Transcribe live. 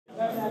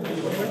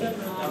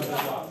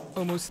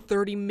Almost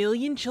 30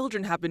 million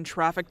children have been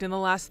trafficked in the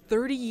last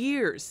 30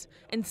 years,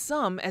 and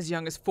some as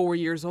young as 4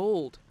 years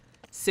old.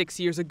 6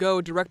 years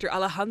ago, director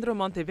Alejandro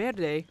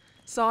Monteverde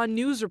saw a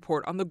news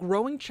report on the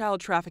growing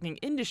child trafficking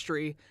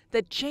industry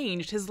that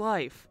changed his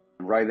life.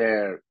 Right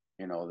there,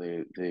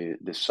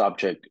 the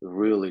subject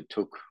really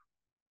took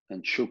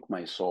and shook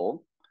my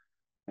soul.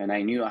 And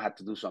I knew I had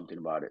to do something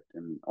about it.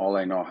 And all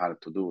I know how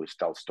to do is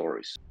tell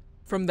stories.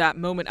 From that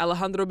moment,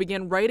 Alejandro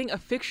began writing a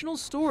fictional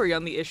story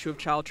on the issue of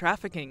child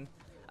trafficking.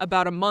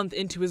 About a month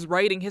into his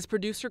writing, his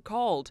producer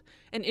called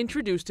and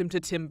introduced him to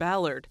Tim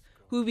Ballard,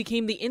 who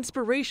became the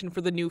inspiration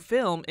for the new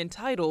film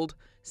entitled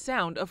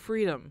Sound of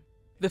Freedom.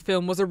 The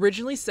film was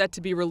originally set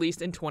to be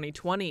released in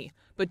 2020,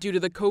 but due to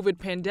the COVID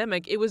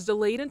pandemic, it was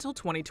delayed until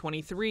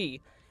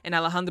 2023, and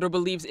Alejandro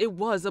believes it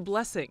was a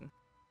blessing.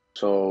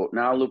 So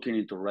now looking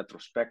into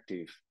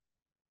retrospective,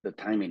 the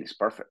timing is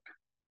perfect.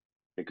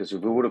 Because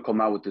if we would have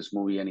come out with this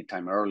movie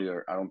anytime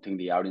earlier, I don't think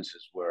the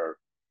audiences were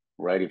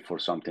ready for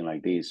something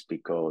like this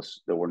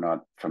because they were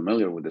not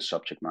familiar with the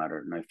subject matter.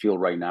 And I feel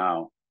right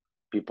now,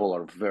 people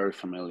are very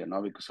familiar,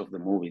 not because of the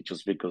movie,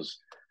 just because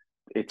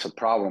it's a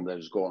problem that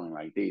is going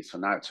like this. So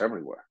now it's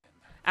everywhere.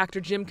 Actor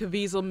Jim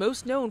Caviezel,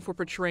 most known for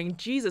portraying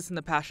Jesus in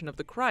The Passion of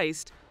the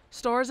Christ,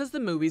 stars as the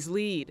movie's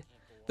lead.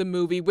 The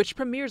movie, which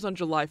premieres on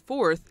July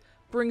 4th,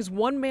 brings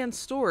one man's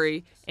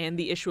story and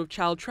the issue of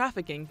child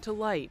trafficking to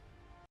light.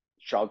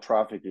 Child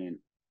trafficking,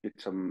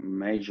 it's a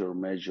major,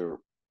 major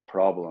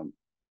problem.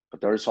 But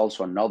there is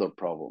also another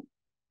problem.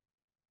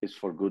 It's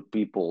for good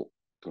people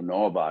to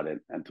know about it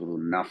and to do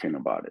nothing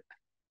about it.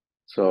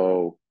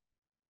 So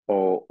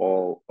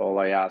all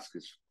I ask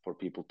is for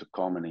people to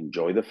come and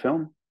enjoy the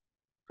film.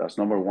 That's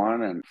number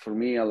one. And for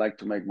me, I like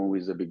to make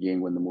movies that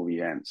begin when the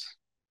movie ends.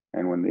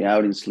 And when the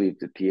audience leave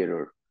the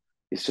theater,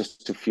 it's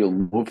just to feel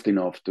moved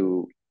enough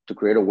to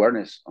create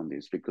awareness on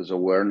this, because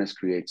awareness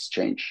creates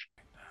change.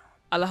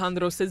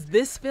 Alejandro says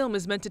this film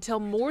is meant to tell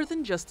more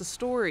than just a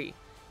story.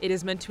 It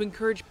is meant to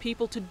encourage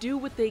people to do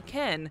what they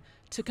can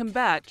to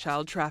combat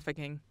child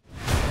trafficking.